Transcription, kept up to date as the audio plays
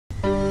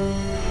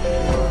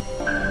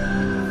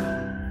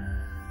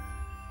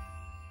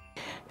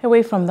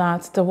Away from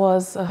that, there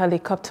was a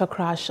helicopter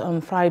crash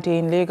on Friday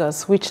in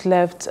Lagos, which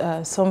left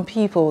some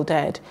people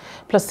dead.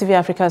 Plus TV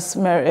Africa's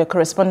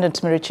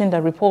correspondent Mary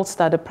Chinda reports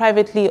that a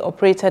privately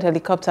operated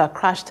helicopter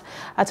crashed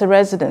at a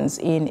residence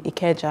in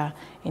Ikeja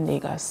in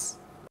Lagos.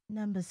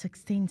 Number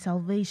 16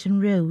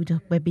 Salvation Road,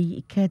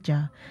 Webi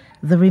Ikeja.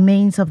 The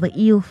remains of the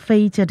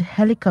ill-fated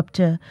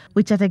helicopter,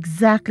 which at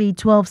exactly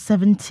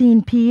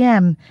 12:17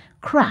 p.m.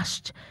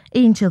 crashed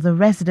into the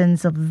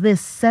residence of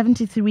this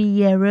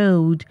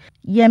 73-year-old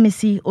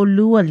Yemisi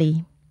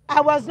Oluwole. I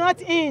was not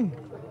in.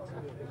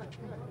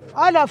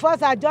 All of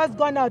us had just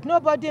gone out,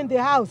 nobody in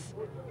the house.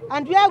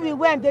 And where we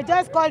went, they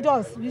just called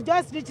us. We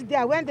just reached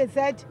there when they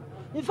said,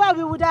 in fact,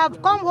 we would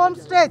have come home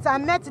straight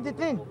and met the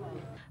thing.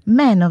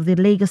 Men of the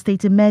Lagos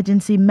State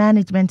Emergency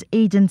Management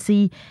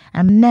Agency,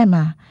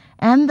 NEMA,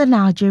 and the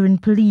Nigerian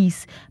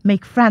police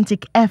make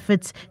frantic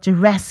efforts to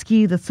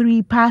rescue the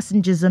 3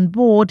 passengers on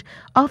board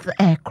of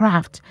the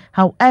aircraft.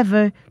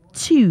 However,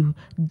 2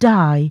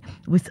 die,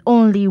 with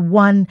only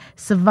 1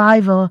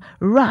 survivor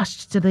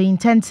rushed to the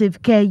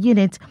intensive care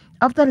unit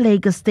of the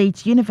Lagos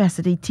State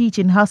University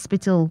Teaching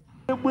Hospital.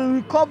 We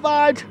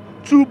recovered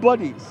 2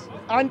 bodies,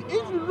 and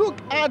if you look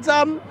at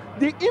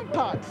the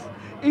impact,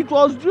 it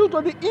was due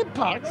to the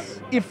impact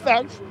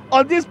effect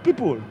on these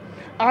people,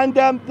 and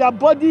their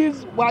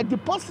bodies were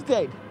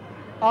deposited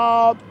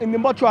in the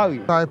mortuary.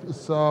 Type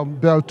is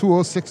Bell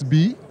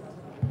 206B,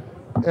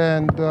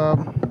 and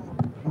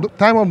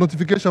time of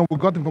notification, we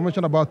got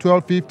information about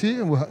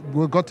 12:50, and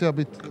we got here a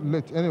bit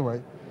late anyway.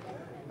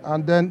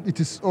 And then it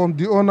is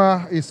the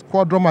owner is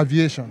Quadrum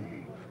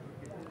Aviation.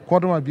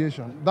 Quadrum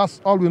Aviation. That's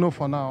all we know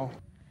for now.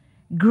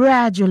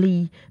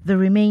 Gradually, the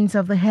remains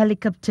of the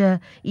helicopter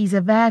is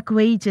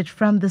evacuated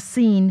from the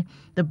scene.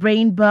 The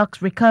brain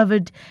box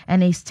recovered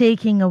and is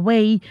taken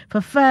away for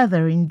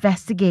further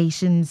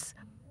investigations.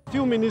 A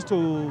few minutes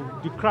to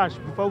the crash,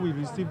 before we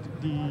received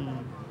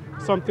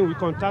something, we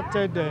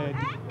contacted the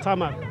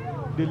tarmac.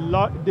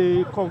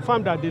 They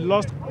confirmed that they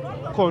lost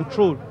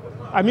control.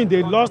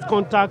 They lost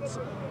contact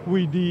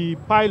with the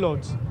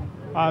pilot.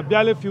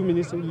 Barely a few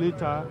minutes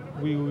later,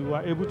 we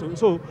were able to.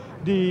 So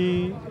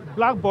the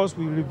black box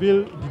will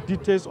reveal the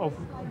details of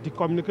the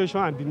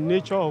communication and the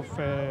nature of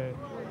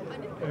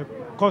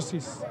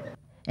causes.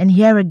 And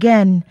here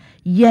again,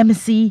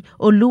 Yemisi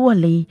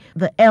Oluwole,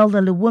 the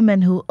elderly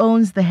woman who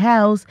owns the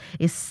house,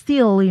 is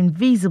still in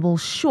visible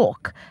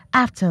shock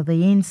after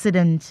the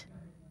incident.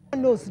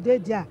 And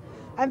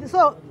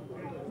so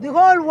the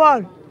whole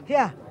wall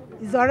here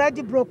is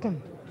already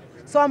broken.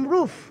 Some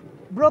roof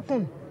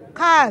broken,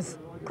 cars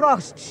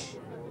crushed,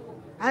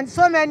 and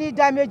so many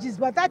damages,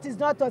 but that is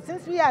not us,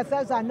 since we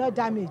ourselves are not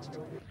damaged.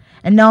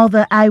 And now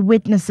the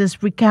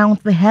eyewitnesses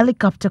recount the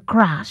helicopter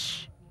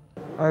crash.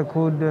 I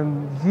could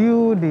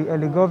view the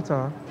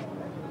helicopter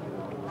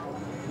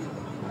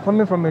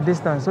coming from a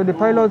distance. So the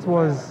pilot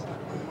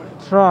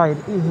tried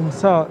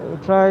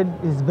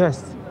his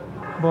best,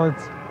 but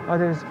at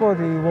the spot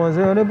he was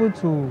unable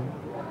to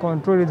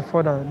control it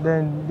further.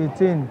 Then the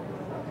thing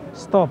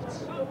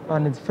stopped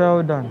and it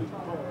fell down.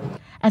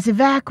 As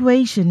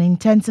evacuation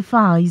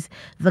intensifies,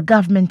 the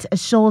government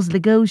assures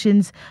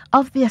Lagosians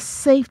of their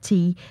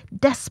safety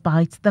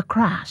despite the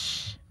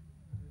crash.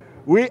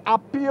 We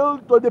appeal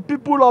to the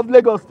people of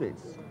Lagos State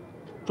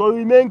to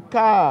remain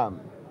calm,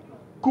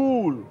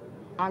 cool,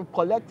 and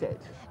collected.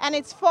 And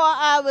it's 4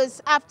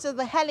 hours after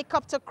the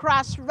helicopter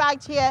crash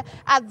right here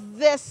at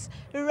this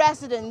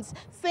residence.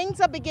 Things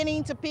are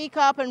beginning to pick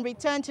up and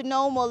return to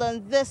normal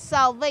on this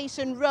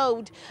Salvation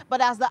Road.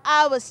 But as the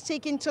hours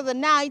tick into the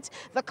night,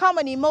 the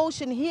common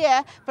emotion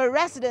here for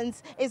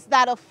residents is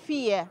that of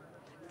fear.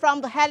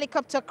 From the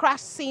helicopter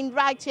crash scene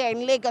right here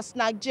in Lagos,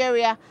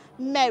 Nigeria,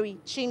 Mary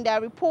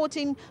Chinda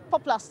reporting for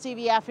Plus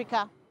TV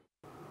Africa.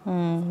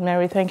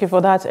 Mary, thank you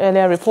for that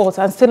earlier report.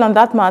 And still on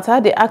that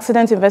matter, the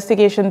Accident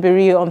Investigation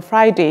Bureau on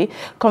Friday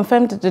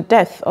confirmed the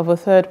death of a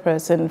 3rd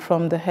person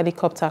from the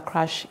helicopter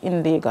crash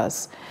in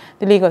Lagos.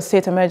 The Lagos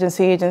State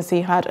Emergency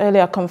Agency had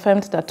earlier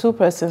confirmed that 2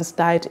 persons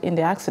died in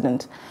the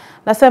accident.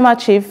 LASEMA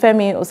Chief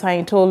Femi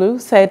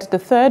Osayintolu said the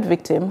 3rd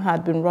victim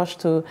had been rushed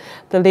to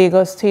the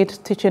Lagos State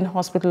Teaching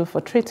Hospital for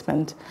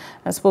treatment.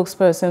 A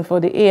spokesperson for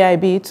the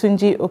AIB,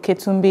 Tunji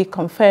Oketumbi,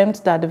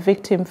 confirmed that the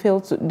victim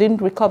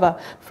didn't recover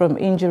from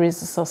injuries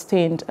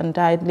sustained and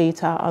died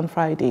later on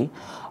Friday.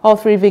 All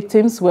 3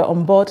 victims were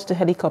on board the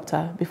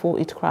helicopter before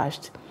it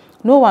crashed.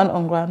 No one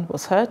on ground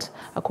was hurt,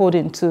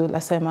 according to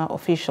LASEMA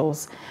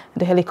officials.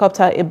 The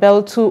helicopter, a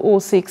Bell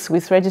 206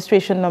 with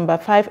registration number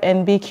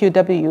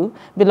 5NBQW,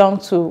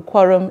 belonged to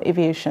Quorum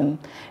Aviation.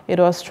 It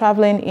was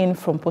traveling in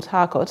from Port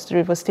Harcourt, the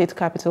Rivers State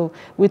capital,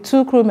 with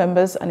 2 crew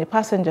members and a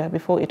passenger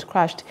before it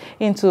crashed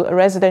into a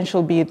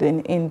residential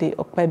building in the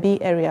Okpebi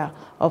area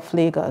of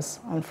Lagos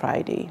on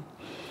Friday.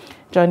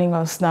 Joining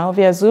us now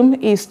via Zoom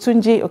is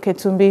Tunji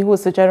Oketumbi, who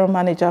is the General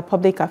Manager,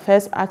 Public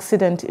Affairs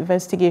Accident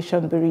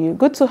Investigation Bureau.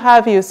 Good to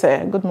have you,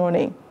 sir. Good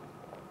morning.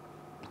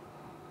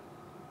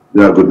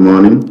 Yeah, good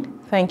morning.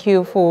 Thank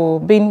you for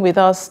being with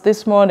us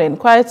this morning.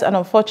 Quite an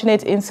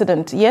unfortunate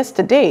incident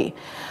yesterday.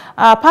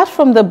 Apart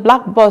from the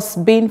black bus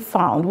being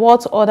found,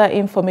 what other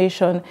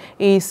information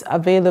is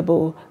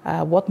available?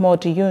 What more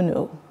do you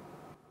know?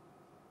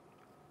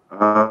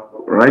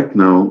 Right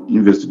now,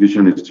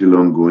 investigation is still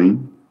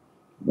ongoing.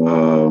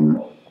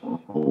 When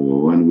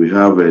we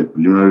have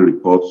preliminary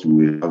reports,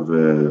 we have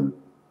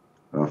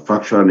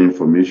factual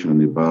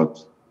information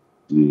about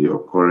the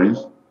occurrence.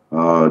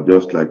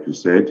 Just like you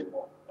said,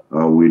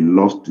 we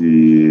lost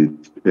the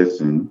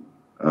person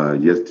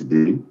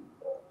yesterday.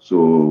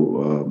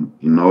 So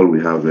in all, we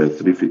have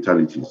 3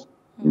 fatalities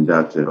in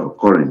that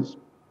occurrence.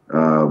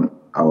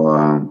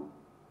 Our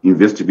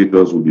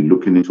investigators will be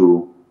looking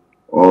into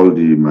all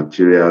the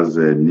materials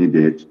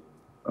needed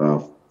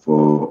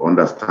for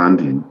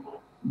understanding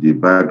the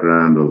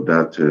background of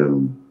that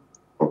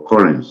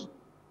occurrence.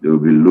 They will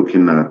be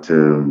looking at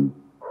the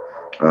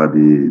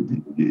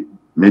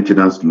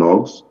maintenance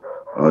logs,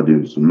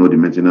 to know the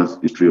maintenance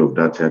history of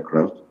that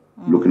aircraft,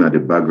 looking at the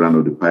background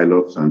of the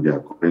pilots and their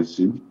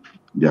currency,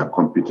 their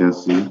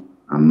competency,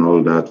 and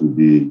all that will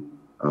be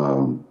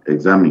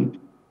examined.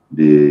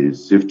 The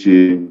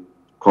safety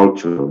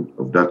culture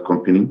of that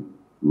company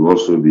will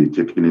also be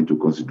taken into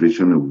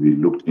consideration and will be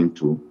looked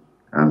into.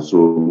 And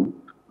so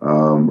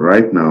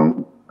right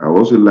now, I would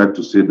also like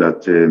to say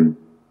that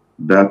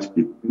that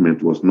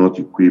equipment was not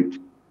equipped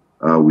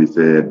with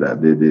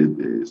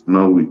it's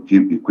not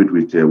equipped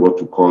with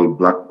what we call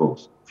black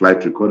box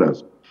flight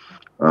recorders.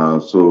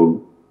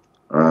 So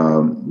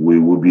we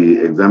will be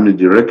examining.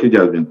 The wreckage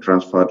has been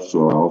transferred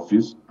to our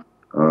office,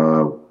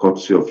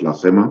 courtesy of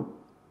LASEMA,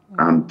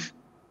 and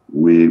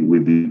we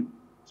will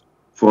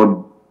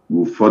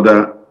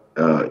further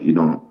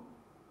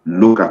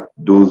look at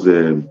those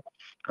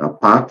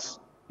parts,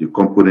 the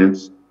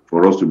components,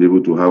 for us to be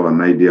able to have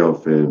an idea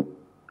of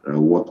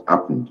what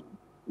happened,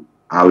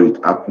 how it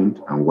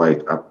happened, and why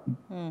it happened.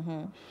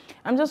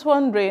 I'm just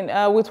wondering,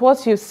 with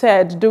what you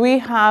said, do we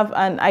have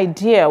an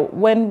idea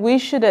when we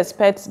should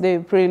expect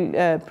the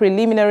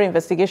preliminary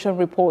investigation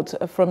report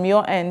from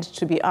your end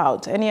to be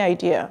out? Any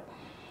idea?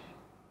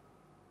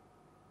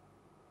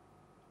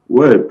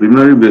 Well,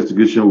 preliminary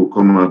investigation will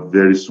come out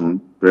very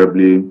soon,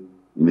 probably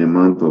in a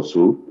month or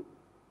so.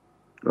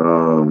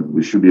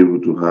 We should be able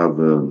to have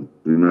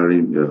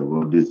preliminary,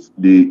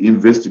 the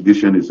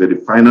investigation is the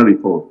final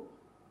report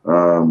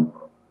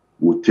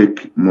will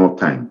take more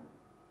time.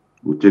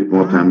 Will take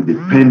more time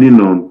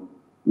depending on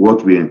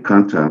what we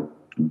encounter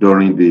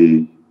during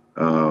the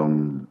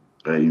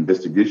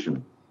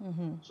investigation.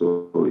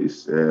 So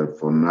it's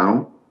for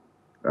now,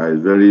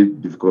 it's very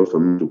difficult for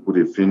me to put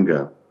a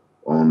finger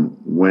on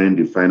when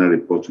the final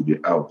report will be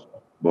out.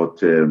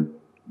 But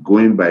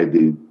going by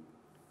the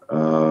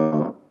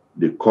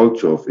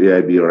culture of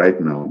AIB right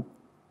now,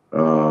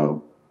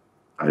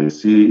 I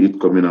see it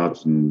coming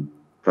out in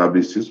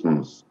probably 6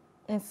 months.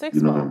 In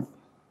 6 months?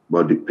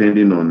 But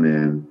depending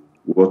on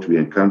what we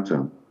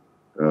encounter,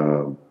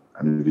 and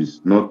if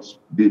it's not,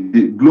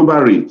 the global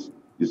rate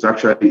is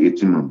actually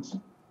 18 months.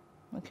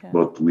 Okay.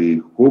 But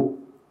we hope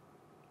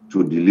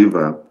to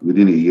deliver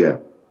within a year.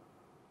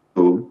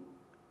 So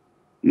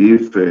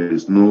if there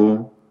is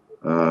no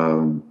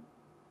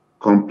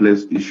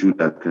complex issue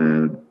that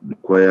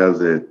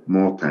requires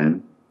more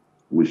time,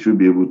 we should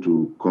be able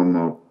to come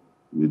up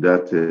with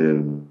that,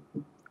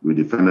 with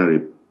the final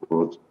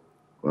report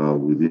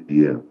within a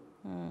year.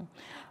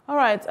 All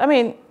right. I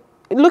mean,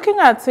 looking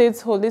at it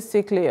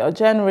holistically or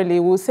generally,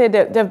 we'll say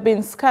that there have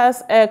been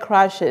scarce air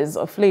crashes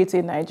of late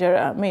in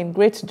Nigeria. I mean,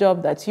 great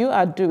job that you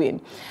are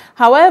doing.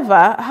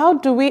 However, how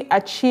do we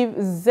achieve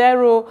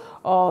zero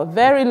or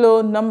very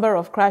low number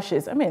of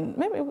crashes? I mean,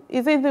 maybe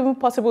is it even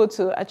possible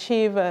to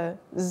achieve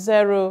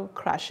 0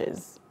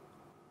 crashes?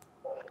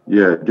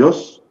 Yeah,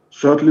 just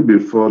shortly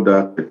before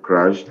that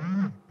crash,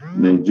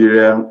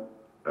 Nigeria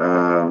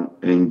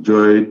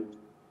enjoyed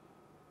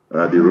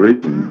the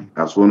rating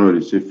as one of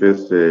the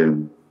safest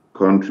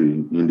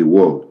country in the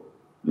world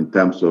in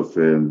terms of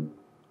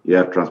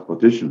air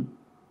transportation,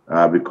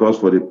 because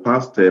for the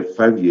past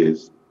 5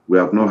 years we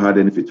have not had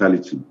any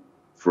fatality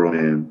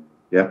from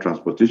air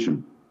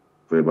transportation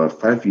for about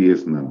 5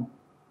 years now,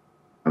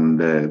 and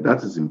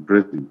that is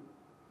impressive.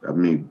 I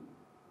mean,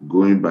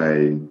 going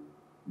by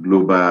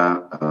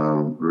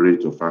global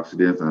rate of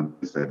accidents and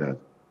things like that.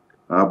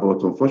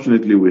 But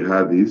unfortunately, we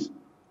had this,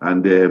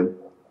 and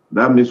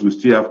that means we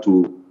still have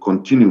to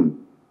continue,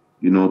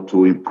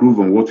 to improve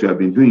on what we have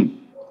been doing.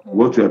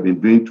 What we have been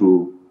doing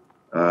to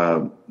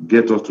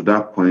get us to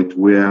that point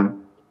where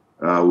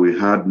we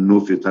had no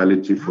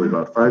fatality for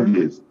about 5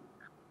 years.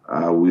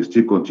 We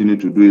still continue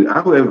to do it.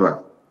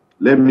 However,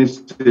 let me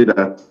say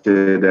that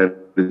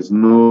there's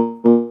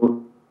no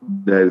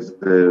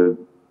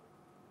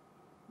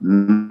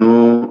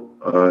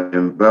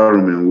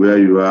environment where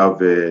you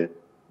have a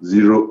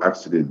 0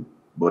 accident,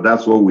 but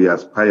that's what we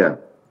aspire,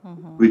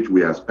 which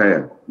we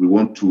aspire. We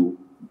want to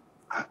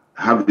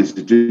have a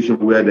situation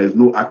where there's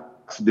no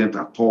accident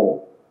at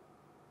all.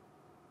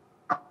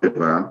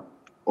 However,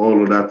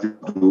 all of that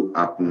do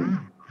happen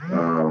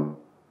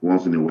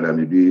once in a while,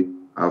 maybe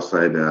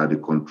outside the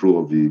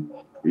control of the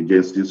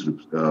agencies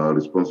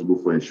responsible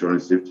for ensuring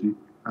safety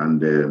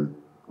and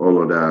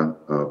all other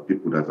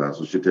people that are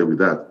associated with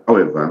that.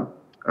 However,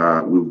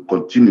 we will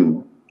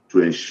continue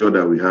to ensure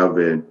that we have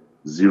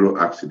zero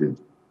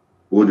accidents.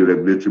 Both the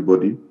regulatory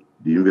body,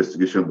 the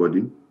investigation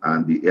body,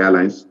 and the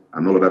airlines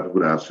and all other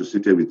people that are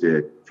associated with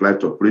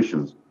flight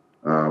operations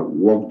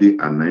work day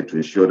and night to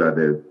ensure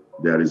that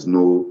there is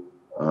no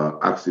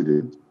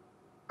accident.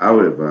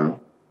 However,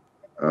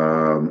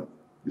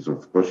 it's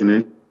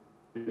unfortunate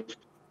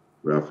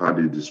we have had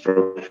a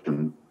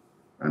destruction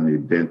and a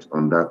dent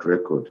on that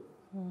record.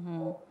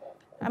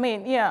 I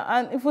mean, yeah,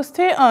 and if we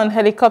stay on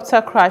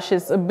helicopter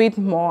crashes a bit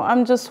more,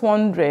 I'm just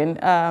wondering,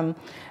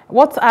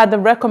 what are the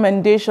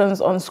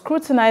recommendations on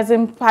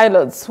scrutinizing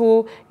pilots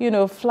who,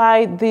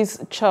 fly these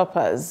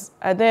choppers?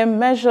 Are there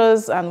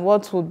measures, and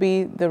what will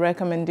be the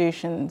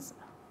recommendations?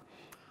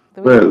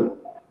 Well,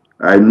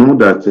 I know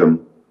that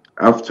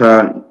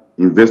after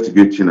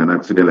investigating an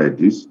accident like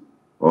this,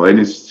 or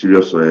any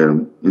serious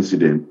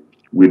incident,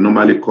 we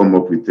normally come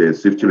up with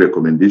safety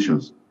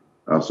recommendations.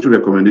 Safety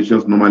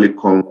recommendations normally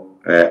come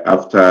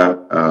after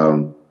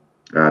an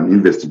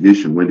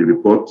investigation. When the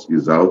report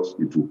is out,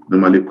 it will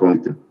normally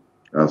come with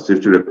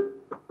safety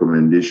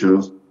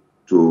recommendations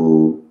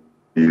to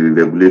the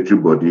regulatory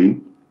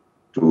body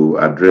to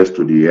address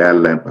to the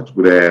airline,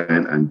 particular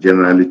airline, and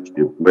generally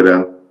to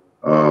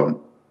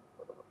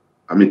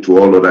to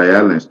all other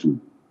airlines too.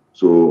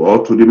 So,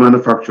 or to the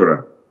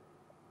manufacturer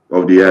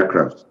of the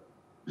aircraft.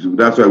 So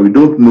that's why we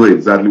don't know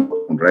exactly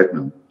what happened right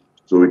now.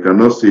 So we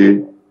cannot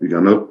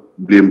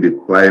blame the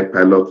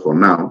pilot for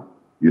now,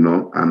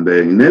 and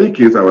in any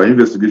case, our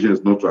investigation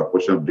is not to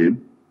apportion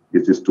blame.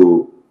 It is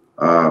to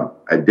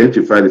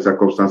identify the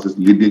circumstances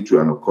leading to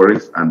an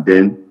occurrence and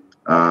then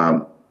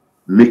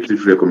make the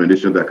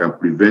recommendations that can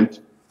prevent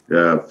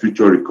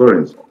future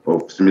recurrence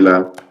of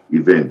similar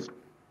events.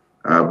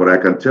 But I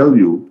can tell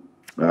you,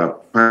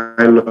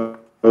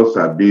 pilots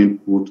are being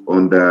put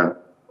under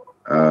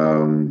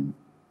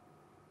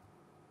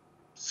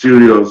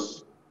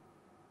serious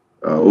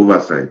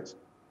oversight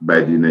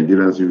by the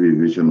Nigerian Civil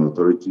Aviation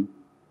Authority.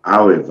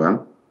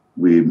 However,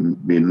 we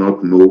may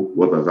not know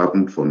what has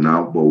happened for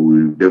now, but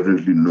we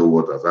definitely know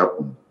what has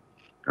happened.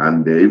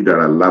 And if there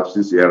are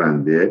lapses here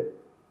and there,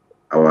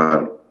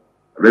 our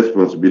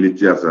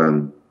responsibility as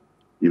an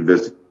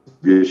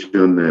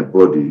investigation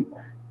body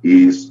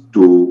is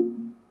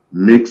to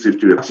make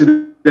safety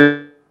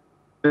accidents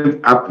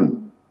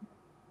happen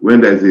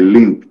when there is a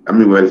link.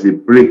 When there is a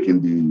break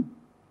in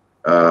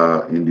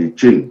the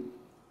chain.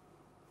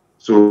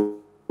 So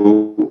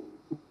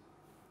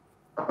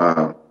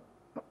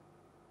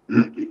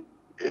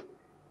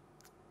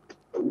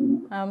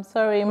I'm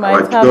sorry,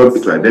 our job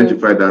is to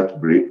identify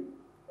that break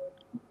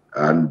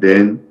and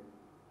then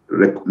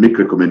make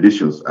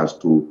recommendations as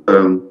to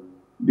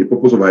the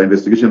purpose of our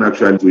investigation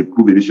actually to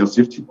improve aviation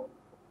safety.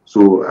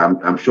 So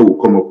I'm sure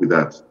we'll come up with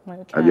that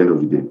at the end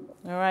of the day.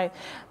 All right.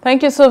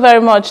 Thank you so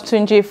very much,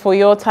 Tunji, for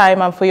your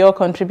time and for your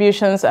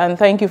contributions. And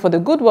thank you for the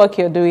good work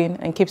you're doing,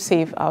 and keep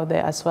safe out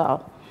there as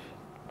well.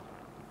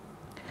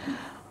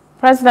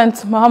 President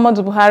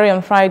Muhammadu Buhari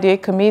on Friday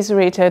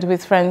commiserated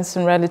with friends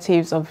and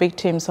relatives of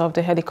victims of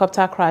the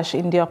helicopter crash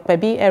in the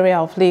Okpebi area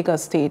of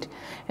Lagos State.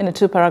 In a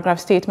two-paragraph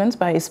statement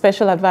by his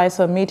special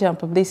advisor on media and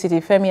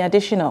publicity, Femi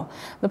Adesina,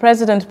 the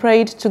president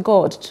prayed to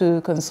God to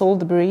console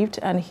the bereaved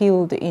and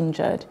heal the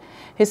injured.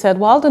 He said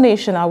while the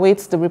nation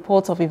awaits the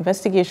reports of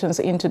investigations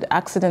into the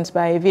accident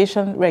by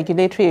aviation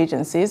regulatory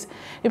agencies,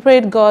 he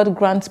prayed God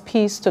grant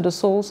peace to the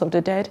souls of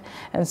the dead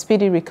and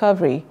speedy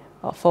recovery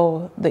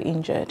for the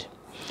injured.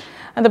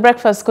 And the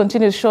breakfast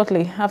continues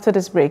shortly after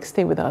this break.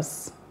 Stay with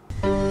us.